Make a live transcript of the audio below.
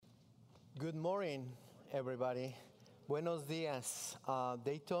Good morning, everybody. Buenos días.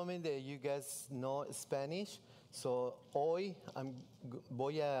 They told me that you guys know Spanish, so hoy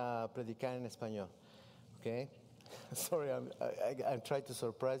voy a predicar en español. Okay? Sorry, I'm trying to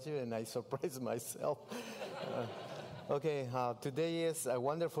surprise you, and I surprised myself. Today is a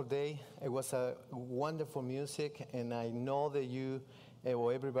wonderful day. It was a wonderful music, and I know that you,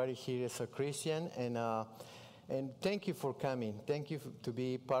 everybody here is a Christian, and thank you for coming. Thank you to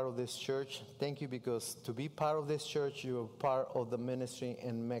be part of this church. Thank you because to be part of this church, you're part of the ministry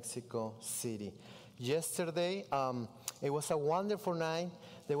in Mexico City. Yesterday, it was a wonderful night.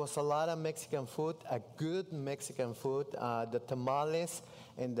 There was a lot of Mexican food, a good Mexican food, the tamales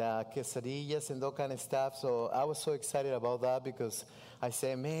and the quesadillas and that kind of stuff. So I was so excited about that because I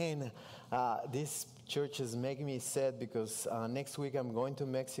said, man, this church is making me sad because next week I'm going to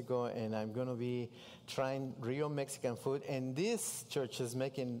Mexico and I'm going to be trying real Mexican food. And this church is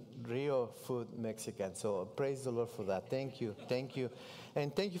making real food Mexican. So praise the Lord for that. Thank you. Thank you.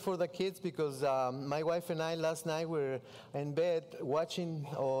 And thank you for the kids because my wife and I last night were in bed watching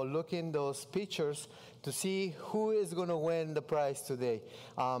or looking those pictures to see who is going to win the prize today.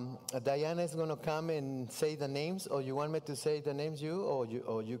 Diana is going to come and say the names, or you want me to say the names or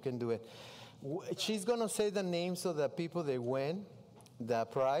you can do it. She's going to say the names of the people that win the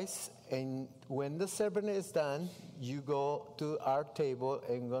prize, and when the ceremony is done, you go to our table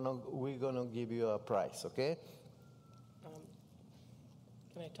and we're going to give you a prize, okay?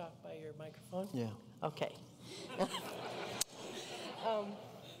 Can I talk by your microphone? Yeah. Okay.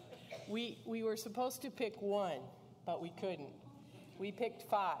 We were supposed to pick one, but we couldn't. We picked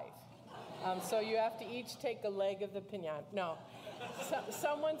 5. So you have to each take a leg of the piñata. No.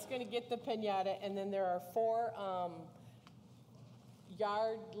 Someone's going to get the piñata, and then there are 4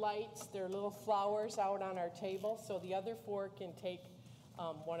 yard lights. They're little flowers out on our table, so the other 4 can take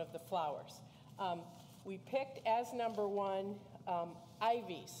one of the flowers. We picked as number 1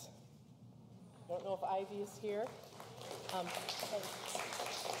 Ivy's. Don't know if Ivy is here.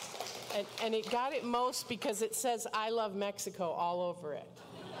 And it got it most because it says I love Mexico all over it.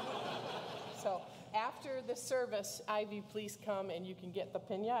 So after the service, Ivy, please come and you can get the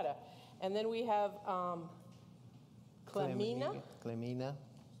piñata. And then we have Clemina.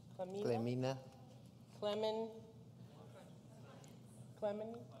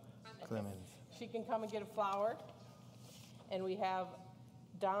 She can come and get a flower. And we have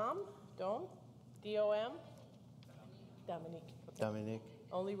Dom, D-O-M? Dominique. Okay. Dominique.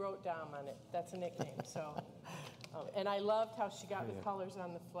 Only wrote Dom on it. That's a nickname. So, and I loved how she got the colors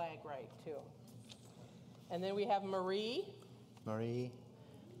on the flag right, too. And then we have Marie. Okay.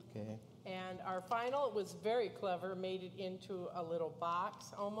 And our final was very clever, made it into a little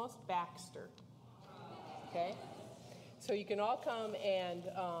box, almost Baxter. Okay? So you can all come, and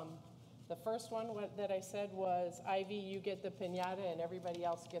the first one that I said was, Ivy, you get the piñata, and everybody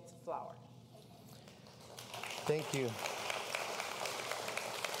else gets a flower. Thank you.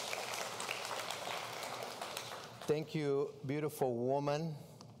 Thank you, beautiful woman.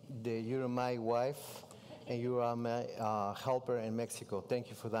 You're my wife, and you are my helper in Mexico. Thank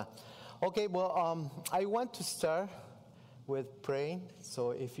you for that. Okay, well, I want to start with praying.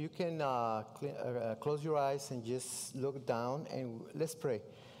 So if you can close your eyes and just look down, and let's pray.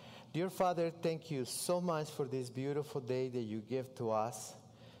 Dear Father, thank you so much for this beautiful day that you give to us.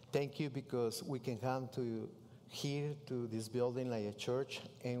 Thank you because we can come to here to this building like a church,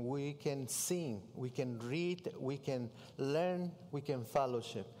 and we can sing, we can read, we can learn, we can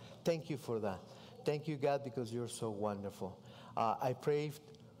fellowship. Thank you for that. Thank you, God, because you're so wonderful. I pray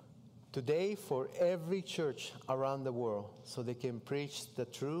today for every church around the world so they can preach the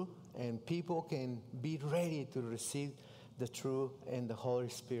truth and people can be ready to receive the truth and the Holy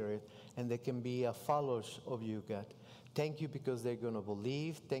Spirit, and they can be followers of you, God. Thank you because they're going to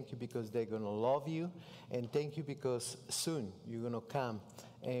believe. Thank you because they're going to love you. And thank you because soon you're going to come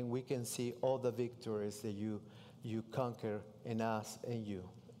and we can see all the victories that you conquer in us and you.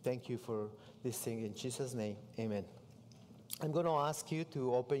 Thank you for this thing in Jesus' name. Amen. I'm going to ask you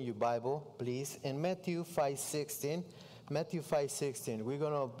to open your Bible, please, in Matthew 5:16. Matthew 5:16. We're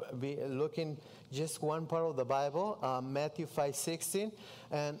going to be looking just one part of the Bible, Matthew 5:16.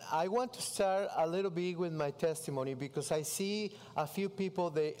 And I want to start a little bit with my testimony because I see a few people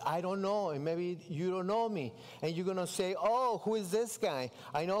that I don't know, and maybe you don't know me. And you're going to say, oh, who is this guy?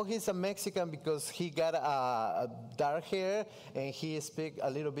 I know he's a Mexican because he got dark hair and he speaks a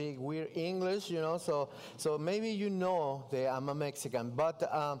little bit weird English, you know. So maybe you know that I'm a Mexican. But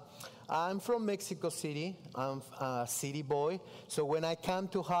I'm from Mexico City. I'm a city boy. So when I come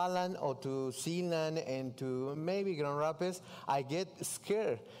to Holland or to Zeeland and to maybe Grand Rapids, I get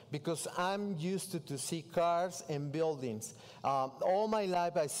scared because I'm used to see cars and buildings. All my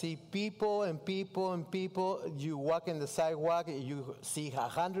life, I see people and people and people. You walk in the sidewalk, you see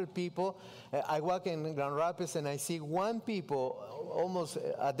 100 people. I walk in Grand Rapids and I see one people almost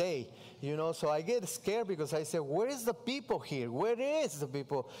a day, so I get scared because I say, where is the people here? Where is the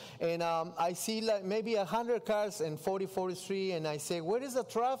people? And I see like maybe 100 cars in 44th Street, and I say, where is the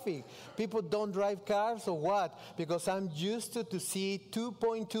traffic? People don't drive cars or what? Because I'm used to see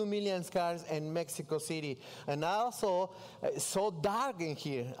 2.2 million cars in Mexico City. And also, it's so dark in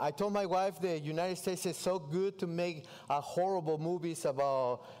here. I told my wife the United States is so good to make horrible movies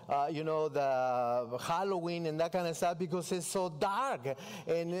about, the Halloween and that kind of stuff because it's so dark.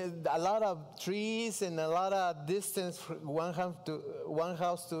 And a lot of trees and a lot of distance from one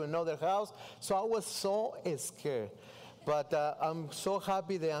house to another house. So I was so scared. But I'm so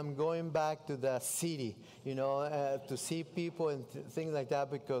happy that I'm going back to the city, to see people and things like that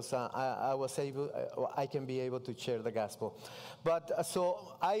because I can be able to share the gospel. But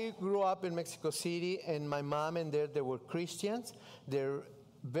so I grew up in Mexico City, and my mom and dad, they were Christians. They're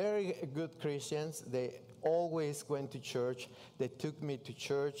very good Christians. They always went to church. They took me to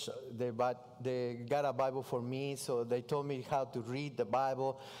church. They got a Bible for me, so they told me how to read the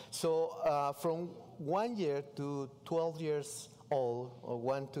Bible. So from 1 year to 12 years old, or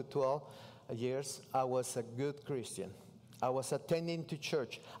 1 to 12 years, I was a good Christian. I was attending to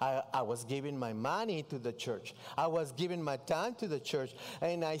church. I was giving my money to the church. I was giving my time to the church.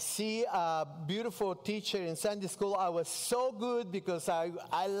 And I see a beautiful teacher in Sunday school. I was so good because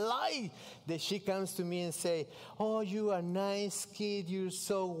I like that she comes to me and say, oh, you are a nice kid. You're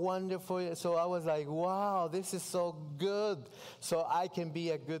so wonderful. So I was like, wow, this is so good. So I can be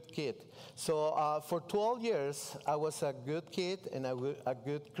a good kid. So for 12 years, I was a good kid and a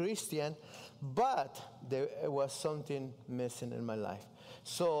good Christian. But there was something missing in my life.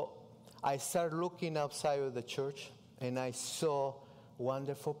 So I started looking outside of the church, and I saw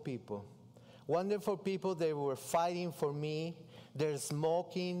wonderful people. Wonderful people, they were fighting for me. They're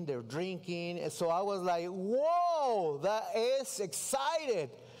smoking, they're drinking. And so I was like, whoa, that is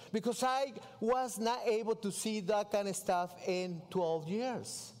excited. Because I was not able to see that kind of stuff in 12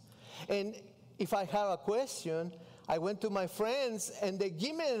 years. And if I have a question, I went to my friends, and they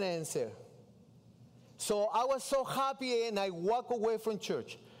give me an answer. So I was so happy, and I walked away from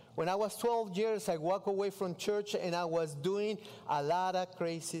church. When I was 12 years, I walked away from church, and I was doing a lot of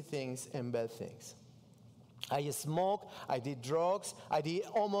crazy things and bad things. I smoked, I did drugs, I did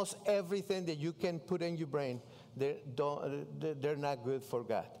almost everything that you can put in your brain. They're not good for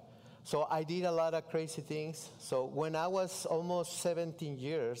God. So I did a lot of crazy things. So when I was almost 17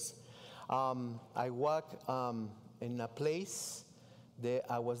 years, I walked in a place that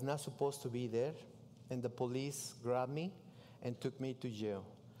I was not supposed to be there. And the police grabbed me and took me to jail.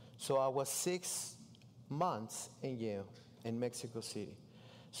 So I was 6 months in jail in Mexico City.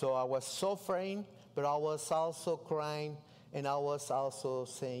 So I was suffering, but I was also crying, and I was also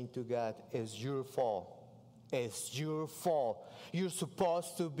saying to God, it's your fault. It's your fault. You're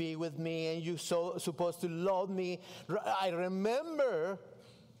supposed to be with me, and you're supposed to love me. I remember,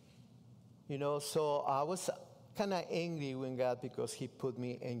 so I was kind of angry with God because he put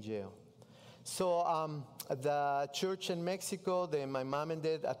me in jail. So the church in Mexico, my mom and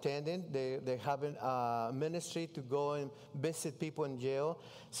dad attended. They have a ministry to go and visit people in jail.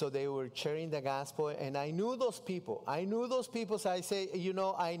 So they were sharing the gospel. And I knew those people. So I say,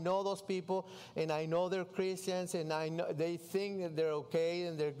 I know those people. And I know they're Christians. And I know they think that they're okay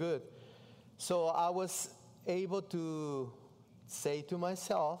and they're good. So I was able to say to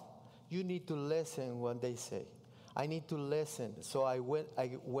myself, you need to listen what they say. I need to listen. So I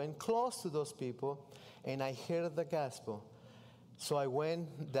went close to those people, and I heard the gospel. So I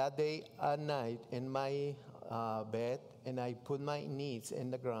went that day at night in my bed, and I put my knees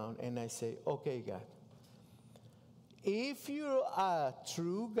in the ground, and I say, okay, God, if you're a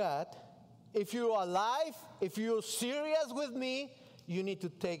true God, if you're alive, if you're serious with me, you need to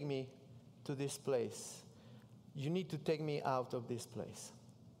take me to this place. You need to take me out of this place.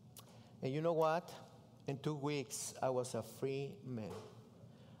 And you know what? In 2 weeks, I was a free man.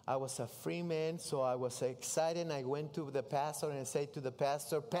 I was a free man, so I was excited. I went to the pastor and said to the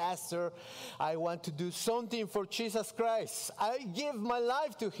pastor, Pastor, I want to do something for Jesus Christ. I give my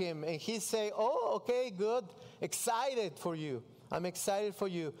life to him. And he said, oh, okay, good. Excited for you. I'm excited for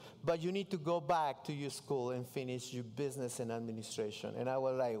you. But you need to go back to your school and finish your business and administration. And I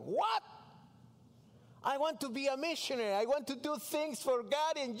was like, what? I want to be a missionary. I want to do things for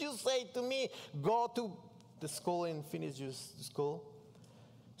God. And you say to me, go to the school and finish your school.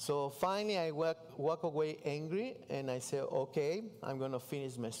 So finally, I walk away angry, and I say, okay, I'm going to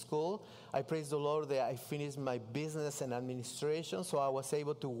finish my school. I praise the Lord that I finished my business and administration, so I was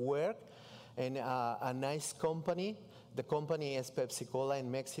able to work in a nice company. The company is Pepsi-Cola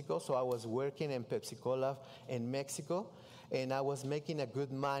in Mexico, so I was working in Pepsi-Cola in Mexico, and I was making a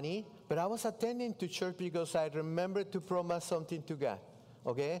good money. But I was attending to church because I remembered to promise something to God,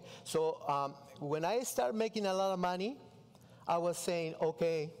 okay? So when I started making a lot of money, I was saying,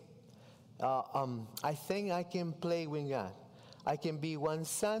 okay, I think I can play with God. I can be one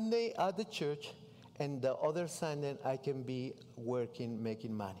Sunday at the church, and the other Sunday I can be working,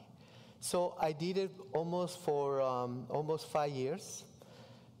 making money. So I did it almost for almost 5 years,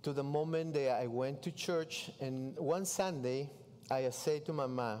 to the moment that I went to church. And one Sunday, I said to my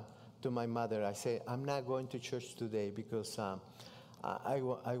mother, I said, I'm not going to church today because I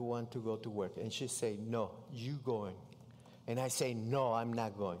want to go to work. And she said, no, you going. And I say, no, I'm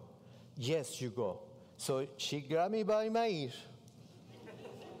not going. Yes, you go. So she grabbed me by my ear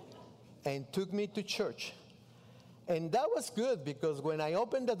and took me to church. And that was good, because when I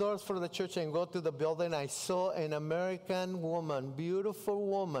opened the doors for the church and go to the building, I saw an American woman, beautiful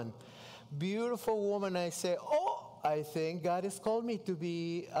woman. I said, oh, I think God has called me to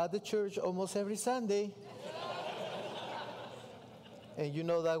be at the church almost every Sunday. And you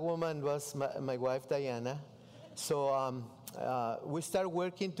know, that woman was my wife, Diana. So we started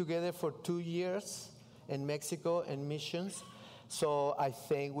working together for 2 years in Mexico in missions. So I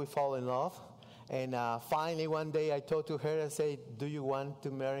think we fall in love. And finally one day I told to her, I said, do you want to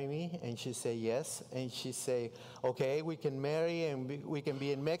marry me? And she said yes. And she said, okay, we can marry and we can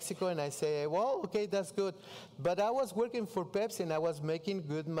be in Mexico. And I say, well, okay, that's good. But I was working for Pepsi, and I was making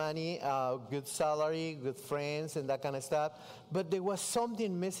good money, good salary, good friends, and that kind of stuff. But there was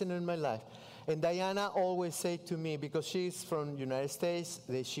something missing in my life. And Diana always said to me, because she's from the United States,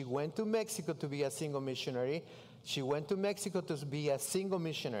 that she went to Mexico to be a single missionary. She went to Mexico to be a single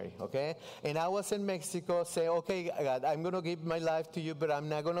missionary, okay? And I was in Mexico, say, okay, God, I'm going to give my life to you, but I'm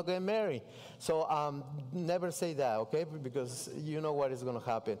not going to get married. So never say that, okay? Because you know what is going to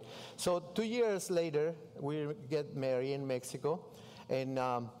happen. So 2 years later, we get married in Mexico. And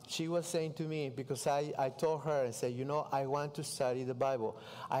she was saying to me, because I told her, I said, you know, I want to study the Bible.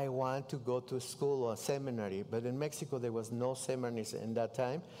 I want to go to school or seminary. But in Mexico, there was no seminaries in that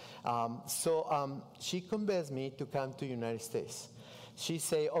time. So she convinced me to come to United States. She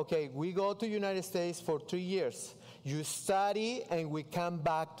said, okay, we go to United States for 3 years. You study, and we come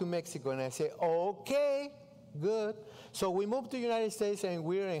back to Mexico. And I said, okay, good. So we moved to United States, and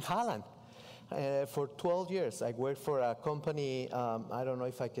we're in Holland. For 12 years, I worked for a company. I don't know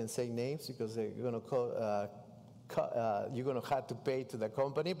if I can say names because they're going to call. You're going to have to pay to the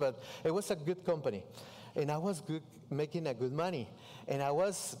company, but it was a good company, and I was making a good money, and I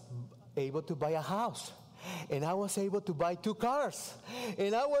was able to buy a house, and I was able to buy 2 cars,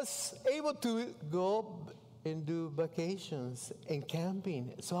 and I was able to go and do vacations and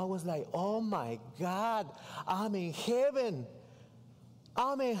camping. So I was like, oh my God, I'm in heaven.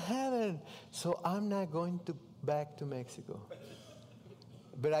 I'm in heaven. So I'm not going back to Mexico.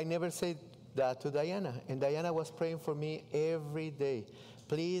 But I never said that to Diana. And Diana was praying for me every day.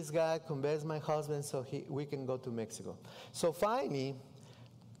 Please, God, convince my husband so we can go to Mexico. So finally,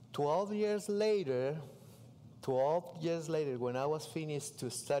 12 years later, when I was finished to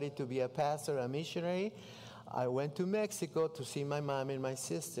study to be a pastor, a missionary, I went to Mexico to see my mom and my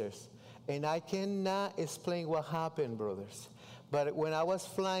sisters. And I cannot explain what happened, brothers. But when I was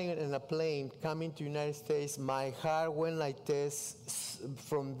flying in a plane coming to the United States, my heart went like this,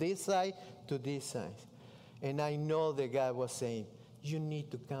 from this side to this side. And I know that God was saying, you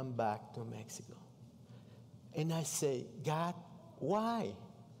need to come back to Mexico. And I say, God, why?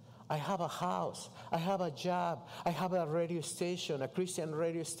 I have a house. I have a job. I have a radio station, a Christian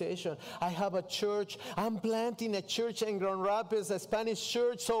radio station. I have a church. I'm planting a church in Grand Rapids, a Spanish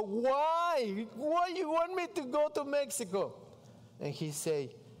church. So why? Why you want me to go to Mexico? And he said,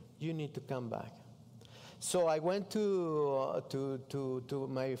 you need to come back. So I went to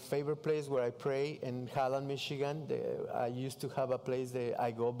my favorite place where I pray in Holland, Michigan. I used to have a place that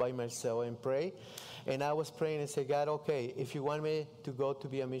I go by myself and pray. And I was praying and said, God, okay, if you want me to go to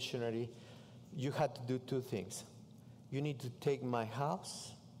be a missionary, you have to do 2 things. You need to take my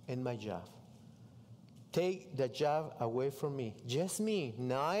house and my job. Take the job away from me. Just me,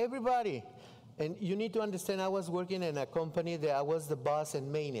 not everybody. And you need to understand, I was working in a company that I was the boss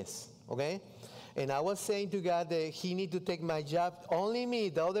and mainest, okay? And I was saying to God that he need to take my job. Only me,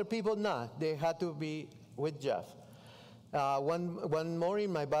 the other people not. They had to be with Jeff. One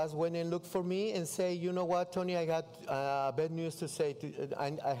morning, my boss went and looked for me and say, you know what, Tony, I got bad news to say.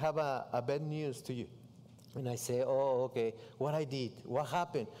 I have a bad news to you. And I say, oh, okay, what I did, what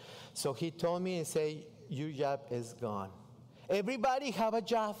happened? So he told me and say, your job is gone. Everybody have a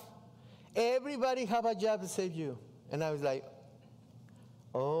job. Everybody have a job except you. And I was like,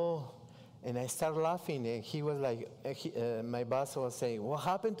 oh. And I started laughing, and he was like, my boss was saying, what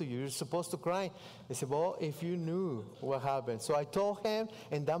happened to you? You're supposed to cry. I said, well, if you knew what happened. So I told him,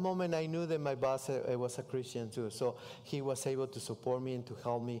 and that moment I knew that my boss was a Christian too. So he was able to support me and to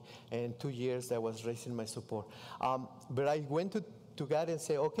help me. And 2 years I was raising my support. But I went to God and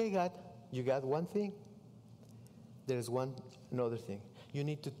said, okay, God, you got one thing. There's another thing. You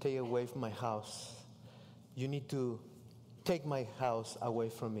need to take away from my house. You need to take my house away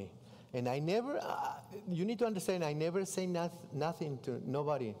from me. And I never, you need to understand, I never say nothing to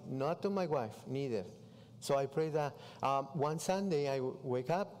nobody, not to my wife, neither. So I pray that one Sunday I wake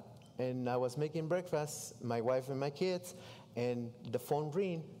up and I was making breakfast, my wife and my kids, and the phone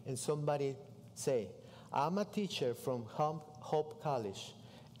ring and somebody say, I'm a teacher from Hope College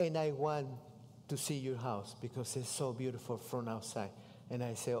and I want to see your house because it's so beautiful from outside. And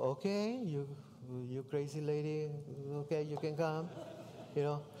I say, okay, you crazy lady, okay, you can come, you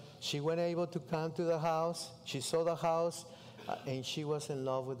know. She wasn't able to come to the house. She saw the house, and she was in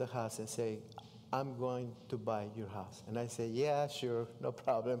love with the house and said, I'm going to buy your house. And I said, yeah, sure, no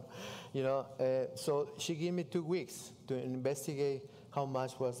problem. You know, so she gave me 2 weeks to investigate how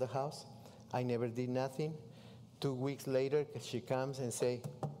much was the house. I never did nothing. 2 weeks later, she comes and say,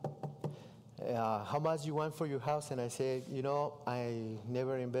 how much you want for your house? And I said, you know, I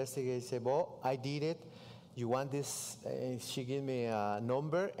never investigated. She said, well, I did it. You want this? And she gave me a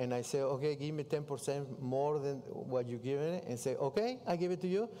number, and I said, okay, give me 10% more than what you're giving it. And say, okay, I give it to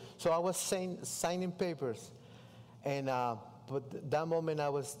you. So I was signing papers. And but that moment I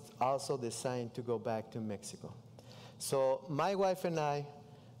was also deciding to go back to Mexico. So my wife and I,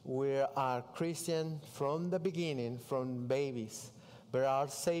 we are Christian from the beginning, from babies. But our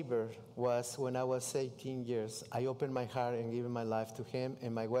Savior was when I was 18 years. I opened my heart and gave my life to him,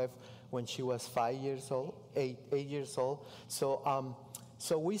 and my wife when she was 8 years old.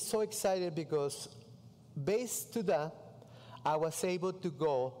 So we're so excited because based to that, I was able to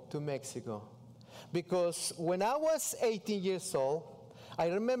go to Mexico. Because when I was 18 years old, I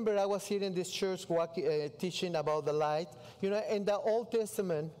remember I was here in this church teaching about the light. You know, in the Old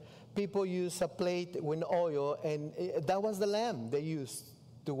Testament, people use a plate with oil, and that was the lamp they used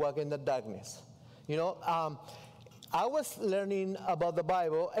to walk in the darkness. You know, I was learning about the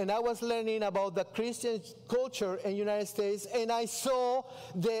Bible, and I was learning about the Christian culture in the United States, and I saw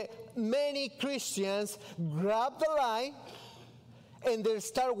that many Christians grab the light and they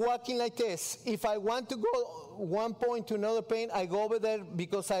start walking like this. If I want to go one point to another point, I go over there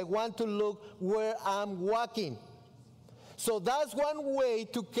because I want to look where I'm walking. So that's one way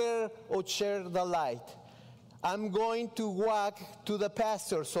to care or share the light. I'm going to walk to the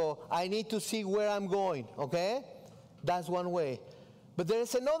pastor, so I need to see where I'm going, okay? That's one way. But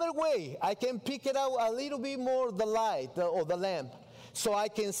there's another way. I can pick it out a little bit more, the light or the lamp. So I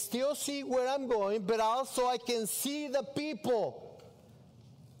can still see where I'm going, but also I can see the people.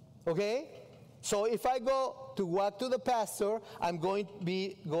 Okay? So if I go to walk to the pastor, I'm going to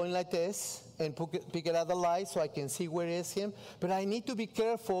be going like this and pick it out the light so I can see where is him. But I need to be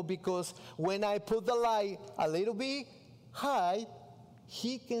careful because when I put the light a little bit high,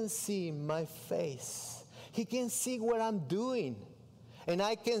 he can see my face. He can see what I'm doing. And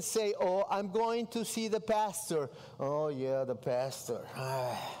I can say, oh, I'm going to see the pastor. Oh, yeah, the pastor.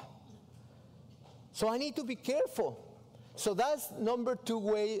 So I need to be careful. So that's number 2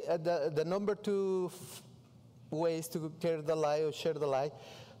 way, the number 2 ways to carry the light or share the light.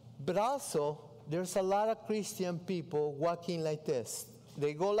 But also, there's a lot of Christian people walking like this.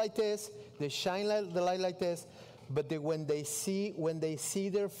 They go like this, they shine the light like this, but when they see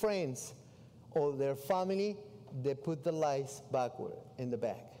their friends or their family, they put the lights backward in the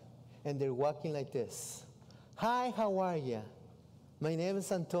back. And they're walking like this. Hi, how are you? My name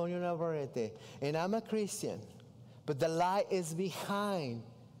is Antonio Navarrete, and I'm a Christian. But the light is behind.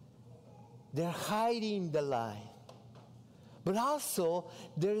 They're hiding the light. But also,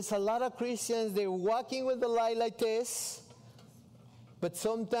 there's a lot of Christians, they're walking with the light like this. But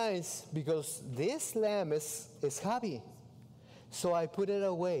sometimes, because this lamp is heavy, so I put it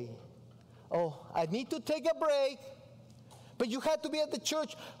away. Oh, I need to take a break. But you have to be at the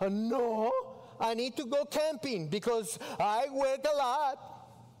church. No, I need to go camping because I work a lot.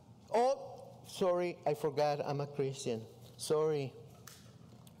 Oh, Sorry, I forgot I'm a Christian. Sorry.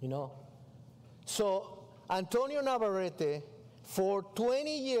 So Antonio Navarrete, for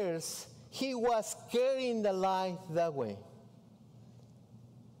 20 years, he was carrying the light that way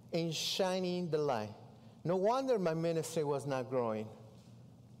and shining the light. No wonder my ministry was not growing.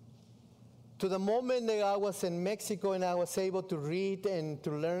 To the moment that I was in Mexico and I was able to read and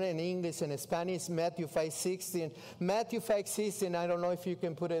to learn in English and Spanish, Matthew 5:16. Matthew 5:16, I don't know if you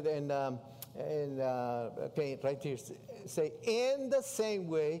can put it okay, right here. Say, in the same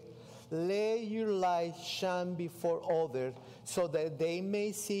way, let your light shine before others so that they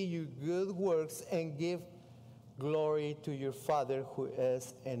may see your good works and give glory to your Father who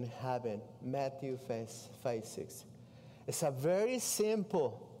is in heaven. Matthew 5:6. It's a very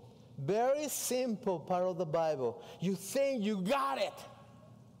simple part of the Bible. You think you got it.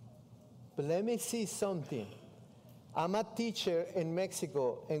 But let me see something. I'm a teacher in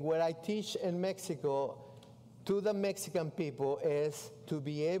Mexico, and what I teach in Mexico to the Mexican people is to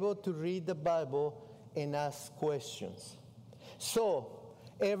be able to read the Bible and ask questions. So,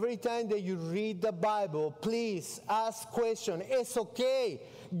 every time that you read the Bible, please ask questions. It's okay.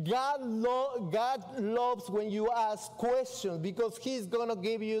 God loves when you ask questions because He's going to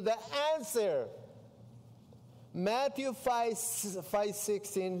give you the answer. Matthew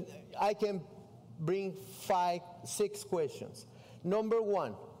 5:16, I can bring 6 questions. Number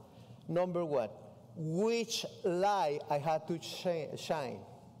one, which light I had to shine?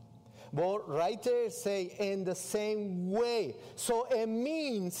 Well, right there say in the same way. So it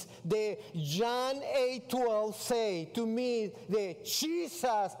means that John 8:12 say to me that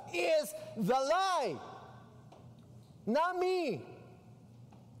Jesus is the light, not me.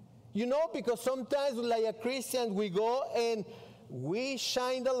 Because sometimes like a Christian, we go and we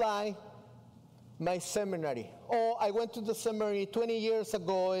shine the light. My seminary. Oh, I went to the seminary 20 years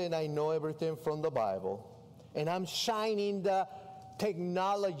ago and I know everything from the Bible. And I'm shining the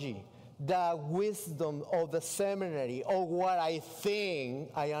technology, the wisdom of the seminary, or what I think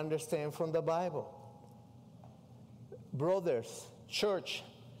I understand from the Bible. Brothers, church,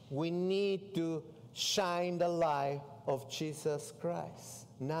 we need to shine the light of Jesus Christ,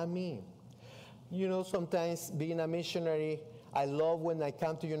 not me. Sometimes being a missionary, I love when I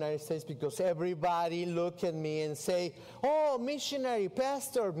come to the United States because everybody look at me and say, oh, missionary,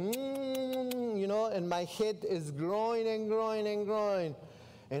 pastor, and my head is growing and growing and growing.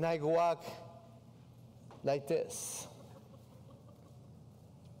 And I walk like this.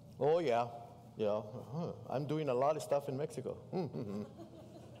 Oh, yeah, I'm doing a lot of stuff in Mexico.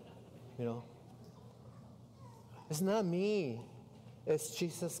 It's not me. It's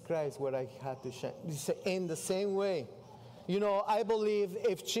Jesus Christ what I had to shine. In the same way. I believe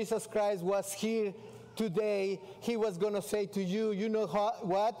if Jesus Christ was here today, He was going to say to you,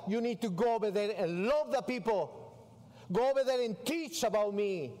 what? You need to go over there and love the people. Go over there and teach about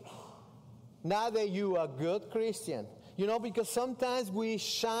me. Not that you are a good Christian. Because sometimes we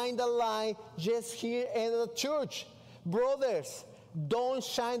shine the light just here in the church. Brothers, don't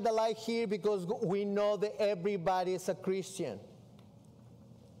shine the light here because we know that everybody is a Christian.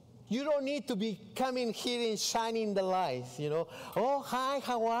 You don't need to be coming here and shining the lights, Oh, hi,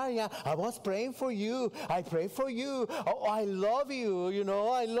 how are you? I was praying for you. I pray for you. Oh, I love you,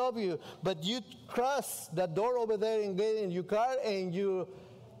 I love you. But you cross the door over there and get in your car and you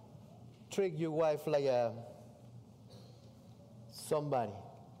trick your wife like somebody.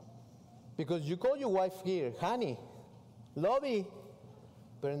 Because you call your wife here, honey, lovey,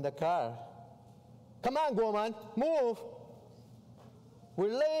 but in the car, come on, woman, move.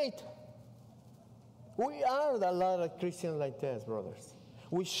 We're late. We are a lot of Christians like this, brothers.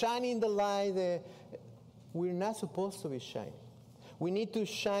 We shine in the light that we're not supposed to be shining. We need to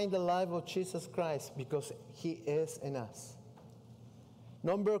shine the light of Jesus Christ because He is in us.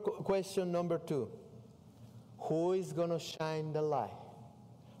 Question number 2. Who is going to shine the light?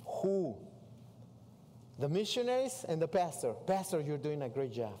 Who? The missionaries and the pastor. Pastor, you're doing a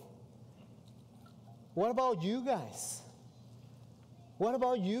great job. What about you guys? What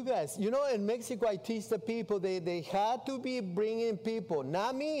about you guys? In Mexico, I teach the people, they had to be bringing people,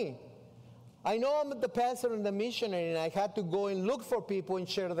 not me. I know I'm the pastor and the missionary, and I had to go and look for people and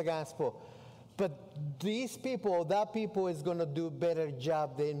share the gospel. But that people is going to do a better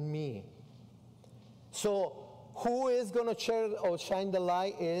job than me. So who is going to share or shine the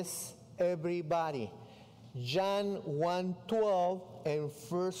light is everybody. John 1:12 and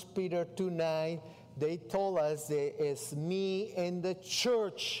 1 Peter 2:9. They told us that it's me and the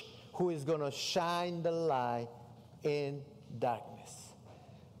church who is going to shine the light in darkness.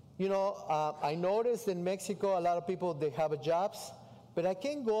 I noticed in Mexico, a lot of people, they have jobs, But I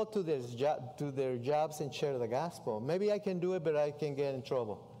can't go to their jobs and share the gospel. Maybe I can do it, but I can get in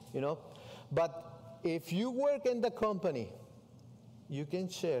trouble, you know. But if you work in the company, you can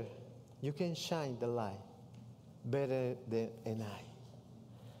share, you can shine the light better than I.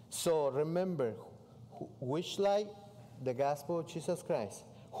 So remember, which light? The gospel of Jesus Christ.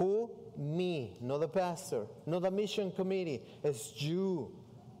 Who? Me, not the pastor, not the mission committee. It's you.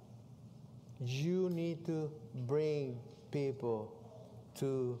 You need to bring people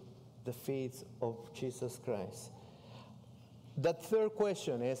to the feet of Jesus Christ. The third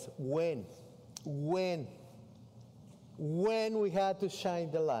question is when? When we had to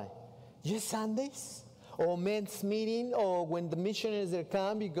shine the light? Just Sundays? Or men's meeting? Or when the missionaries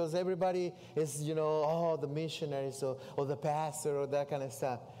come, because everybody is, the missionaries or the pastor or that kind of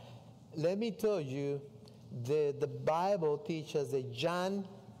stuff. Let me tell you, the Bible teaches that John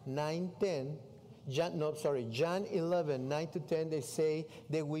 11, 9 to 10, they say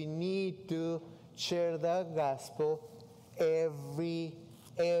that we need to share the gospel every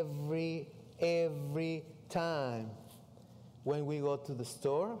time. When we go to the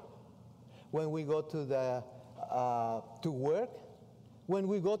store, when we go to work, when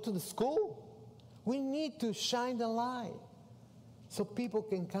we go to the school, we need to shine the light so people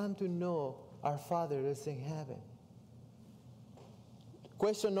can come to know our Father is in heaven.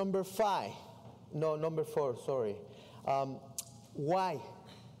 Question number 4, sorry. Why?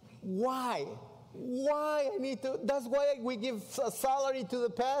 Why I need to? That's why we give a salary to the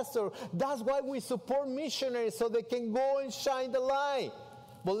pastor. That's why we support missionaries so they can go and shine the light.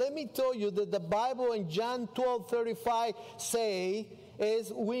 But let me tell you that the Bible in John 12:35 say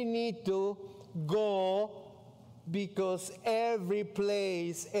is we need to go because every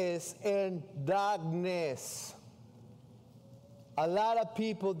place is in darkness. A lot of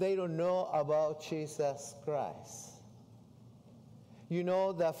people, they don't know about Jesus Christ.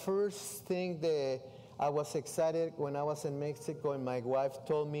 The first thing that I was excited when I was in Mexico and my wife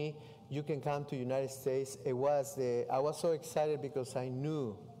told me, you can come to the United States. I was so excited because I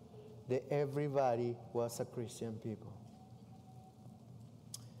knew that everybody was a Christian people.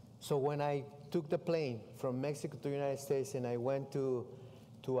 So when I took the plane from Mexico to the United States and I went to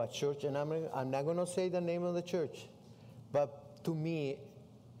a church, and I'm not going to say the name of the church, but to me,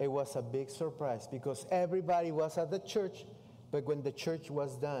 it was a big surprise because everybody was at the church, but when the church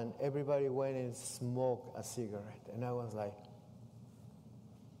was done, everybody went and smoked a cigarette. And I was like,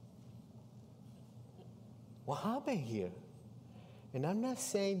 what happened here? And I'm not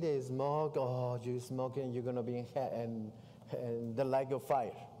saying they smoke, you're smoking, you're going to be in the lake of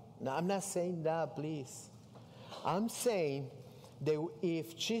fire. No, I'm not saying that, please. I'm saying that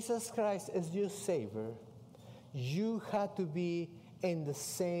if Jesus Christ is your Savior, you have to be in the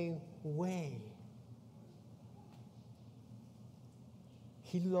same way.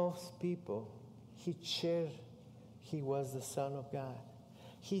 He loves people. He shared. He was the Son of God.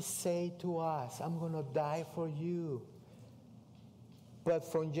 He said to us, I'm going to die for you. But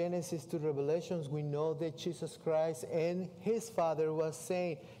from Genesis to Revelations, we know that Jesus Christ and his Father was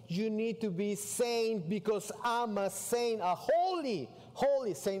saying, you need to be saint because I'm a saint, a holy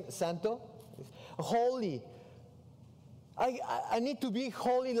saint, santo, holy. I need to be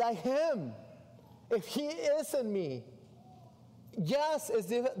holy like him. If he isn't me, yes, it's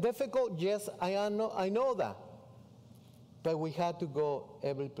difficult. Yes, I know that. But we had to go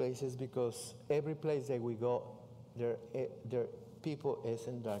every places because every place that we go, there people is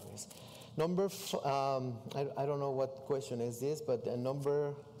in darkness. I don't know what question is this, but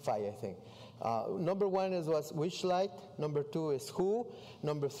number 5, I think. Number 1 was which light. Number 2 is who.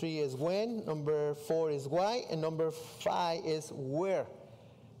 Number 3 is when. Number 4 is why. And number 5 is where.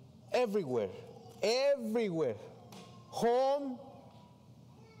 Everywhere. Everywhere. Home.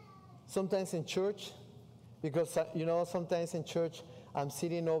 Sometimes in church. Because, sometimes in church, I'm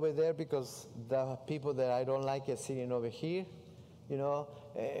sitting over there because the people that I don't like are sitting over here.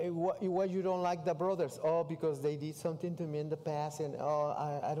 Why you don't like the brothers? Oh, because they did something to me in the past, and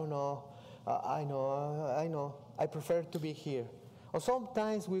I don't know. I know. I prefer to be here. Or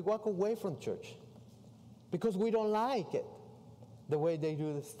sometimes we walk away from church because we don't like it, the way they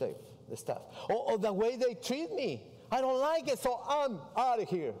do the stuff, or the way they treat me. I don't like it, so I'm out of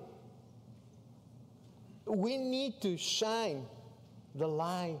here. We need to shine the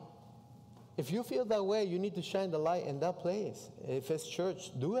light. If you feel that way, you need to shine the light in that place. If it's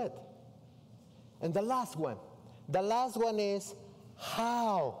church, do it. And the last one is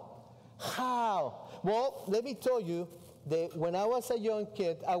how? How? Well, let me tell you that when I was a young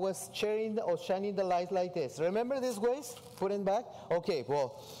kid, I was shining the light like this. Remember these ways? Put it back? Okay,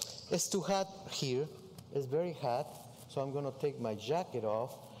 well, it's too hot here. It's very hot. So I'm going to take my jacket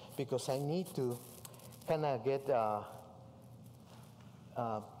off because I need to kind of get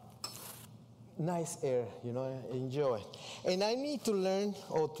nice air, enjoy. And I need to learn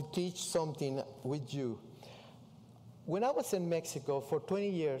or to teach something with you. When I was in Mexico for 20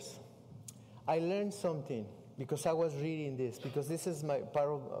 years, I learned something because I was reading this, because this is my part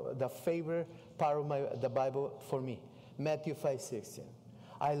of the favorite part of the Bible for me, Matthew 5:16.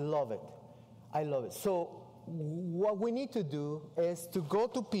 I love it. I love it. So what we need to do is to go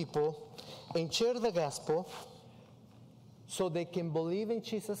to people and share the gospel so they can believe in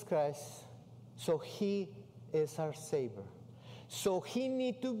Jesus Christ, so He is our Savior. So He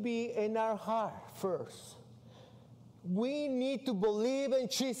needs to be in our heart first. We need to believe in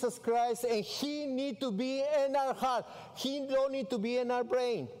Jesus Christ, and He needs to be in our heart. He don't need to be in our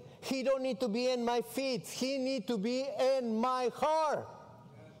brain. He don't need to be in my feet. He needs to be in my heart.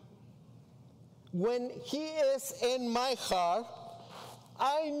 When He is in my heart,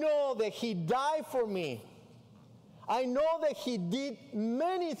 I know that He died for me. I know that He did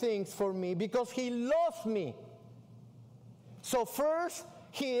many things for me because He loves me. So first,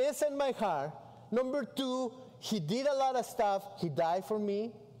 He is in my heart. Number two, He did a lot of stuff. He died for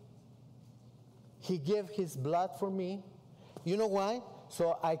me. He gave His blood for me. You know why?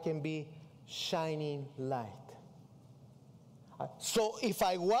 So I can be shining light. So if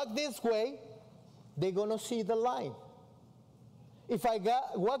I walk this way, they're going to see the light. If I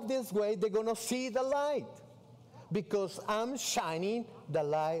walk this way, they're going to see the light. Because I'm shining the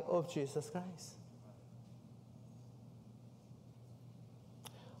light of Jesus Christ.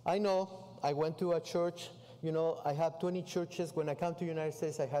 I know I went to a church. I had 20 churches. When I come to the United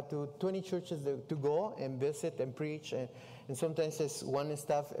States, I had 20 churches to go and visit and preach. And sometimes it's one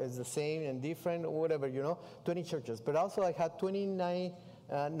stuff is the same and different or whatever, 20 churches. But also I had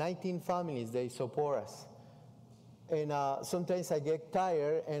 19 families. They support us. And sometimes I get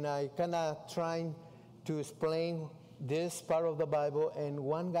tired and I kind of trying to explain this part of the Bible. And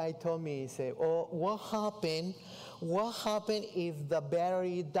one guy told me, he said, "Oh, what happened if the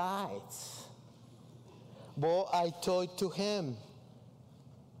battery dies?" Well, I told to him,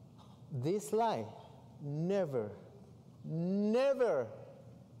 this light never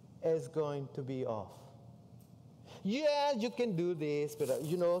is going to be off. Yeah, you can do this, but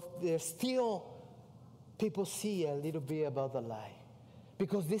there's still people see a little bit about the light.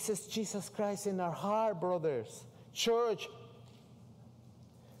 Because this is Jesus Christ in our heart, brothers. Church.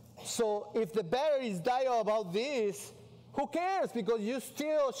 So if the batteries die about this, who cares? Because you're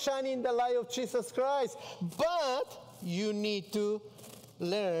still shining the light of Jesus Christ. But you need to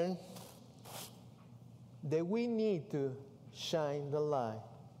learn that we need to shine the light.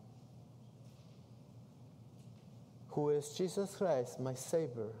 Who is Jesus Christ, my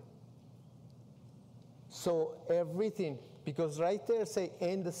Savior. So everything, because right there say,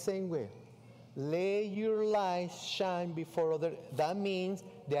 in the same way, let your light shine before others. That means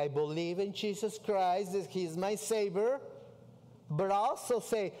that I believe in Jesus Christ, that He is my Savior. But also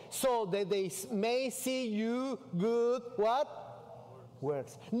say, so that they may see you good, what?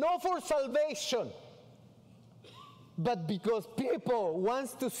 Works. Not for salvation, but because people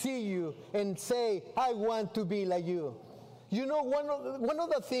wants to see you and say, I want to be like you. One of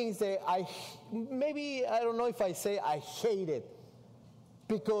the things that I don't know if I say I hate it.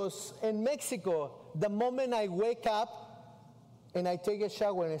 Because in Mexico, the moment I wake up and I take a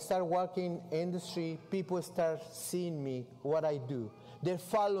shower and I start walking in the street, people start seeing me, what I do. They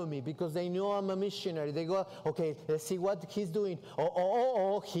follow me because they know I'm a missionary. They go, okay, let's see what he's doing.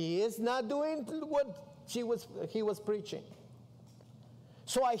 He is not doing what he was preaching.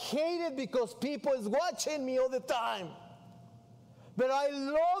 So I hate it because people is watching me all the time. But I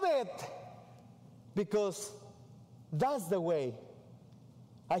love it because that's the way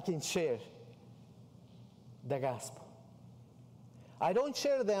I can share the gospel. I don't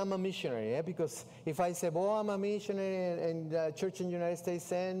share that I'm a missionary, because if I say, I'm a missionary and the church in the United States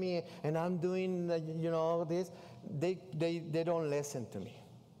sent me and I'm doing, this, they don't listen to me.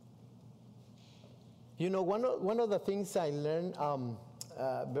 One of the things I learned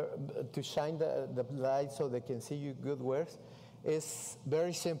to shine the light so they can see you good works is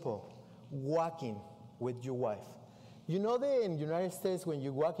very simple, walking with your wife. You know that in the United States, when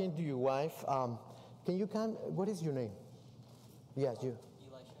you walk into your wife, what is your name? Yes, you.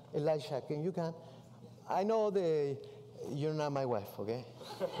 Elisha, can you come? I know that you're not my wife, okay?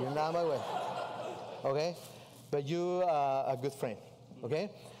 You're not my wife, okay? But you are a good friend, okay?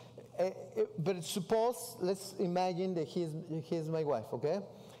 But suppose, let's imagine that he's my wife, okay?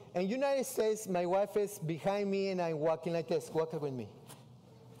 In the United States, my wife is behind me and I'm walking like this. Walk with me.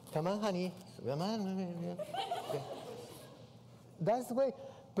 Come on, honey. Come on. Okay. That's the way.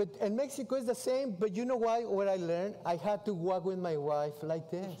 But in Mexico is the same. But you know why? What I learned, I had to walk with my wife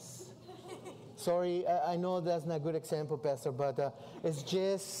like this. Sorry, I know that's not a good example, Pastor, but it's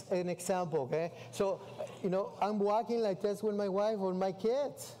just an example, okay? So, I'm walking like this with my wife or my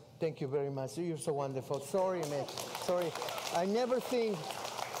kids. Thank you very much. You're so wonderful. Sorry, man. Sorry. I never think,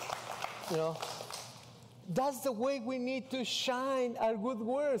 that's the way we need to shine our good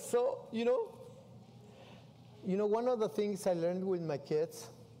words. So, one of the things I learned with my kids,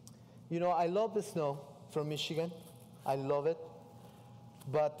 I love the snow from Michigan. I love it.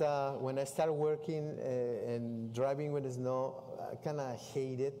 But when I started working and driving with the snow, I kind of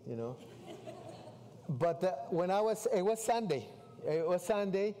hate it, But it was Sunday. It was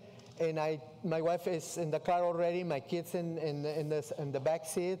Sunday, and my wife is in the car already. My kids in the back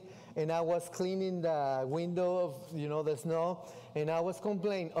seat, and I was cleaning the window of the snow, and I was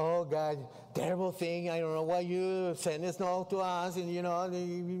complaining. Oh God, terrible thing! I don't know why you send the snow to us,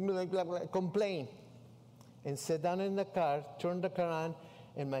 and complain, and sit down in the car, turn the car on.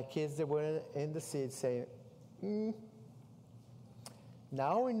 And my kids, they were in the seat saying,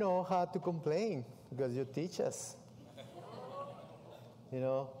 now we know how to complain because you teach us.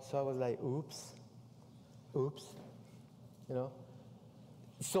 So I was like, oops.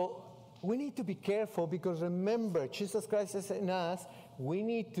 So we need to be careful because remember, Jesus Christ is in us. We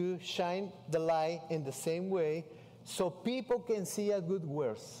need to shine the light in the same way so people can see our good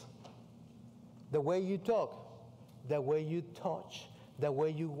words. The way you talk, the way you touch, the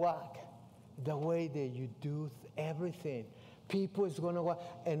way you walk, the way that you do everything. People is going to walk.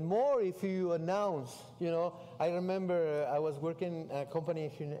 And more if you announce, I remember I was working at a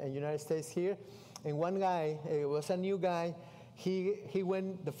company in the United States here, and one guy, it was a new guy, he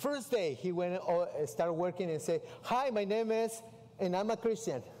went, the first day, he went, started working and said, hi, my name is, and I'm a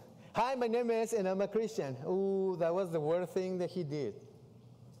Christian. Hi, my name is, and I'm a Christian. Ooh, that was the worst thing that he did.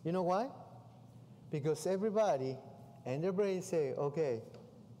 You know why? Because everybody and their brain say, okay,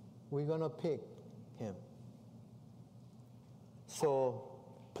 we're going to pick him. So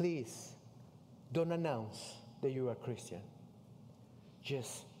please, don't announce that you are Christian.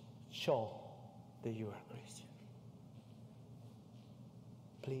 Just show that you are Christian.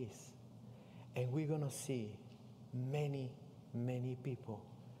 Please. And we're going to see many, many people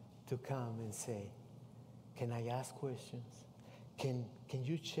to come and say, can I ask questions? Can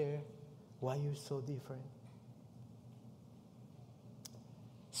you share why you're so different?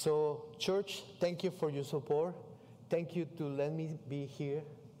 So, church, thank you for your support. Thank you to let me be here.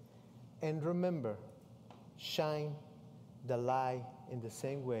 And remember, shine the light in the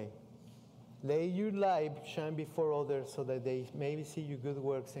same way. Let your light shine before others so that they maybe see your good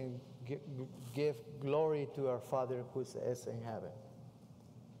works and give glory to our Father who is in heaven.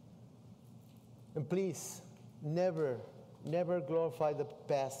 And please, never glorify the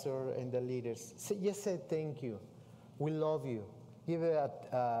pastor and the leaders. Just say thank you. We love you. Give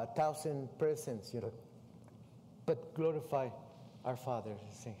 1,000 presents, but glorify our Father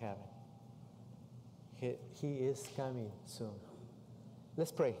who's in heaven. He is coming soon.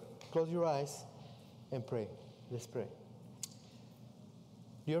 Let's pray. Close your eyes and pray. Let's pray.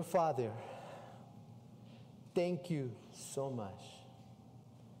 Dear Father, thank you so much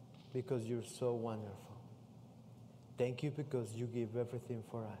because you're so wonderful. Thank you because you give everything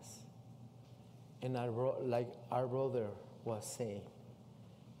for us. And like our brother was saying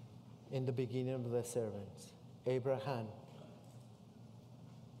in the beginning of the sermons, Abraham.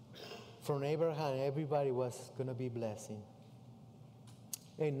 From Abraham, everybody was going to be blessing.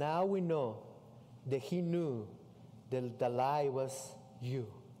 And now we know that he knew that the light was you.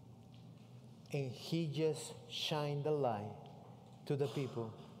 And he just shined the light to the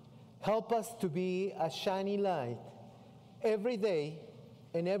people. Help us to be a shining light every day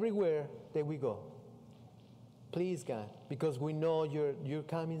and everywhere that we go. Please, God, because we know you're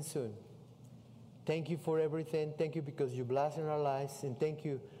coming soon. Thank you for everything. Thank you because you bless in our lives, and thank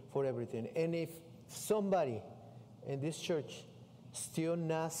you for everything. And if somebody in this church still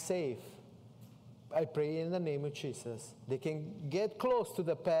not safe, I pray in the name of Jesus, they can get close to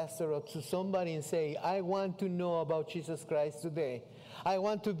the pastor or to somebody and say, I want to know about Jesus Christ today. I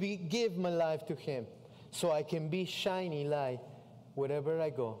want to give my life to him so I can be shining light wherever I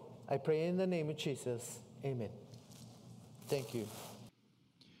go. I pray in the name of Jesus. Amen. Thank you.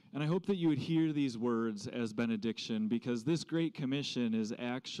 And I hope that you would hear these words as benediction, because this Great Commission is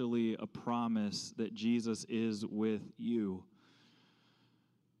actually a promise that Jesus is with you.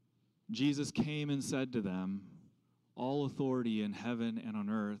 Jesus came and said to them, all authority in heaven and on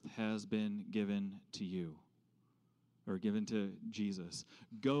earth has been given to you, or given to Jesus.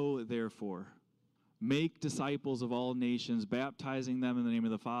 Go, therefore, Make disciples of all nations, baptizing them in the name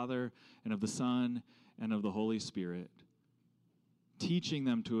of the Father and of the Son and of the Holy Spirit, teaching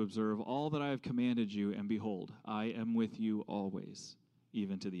them to observe all that I have commanded you, and behold, I am with you always,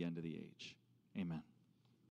 even to the end of the age. Amen.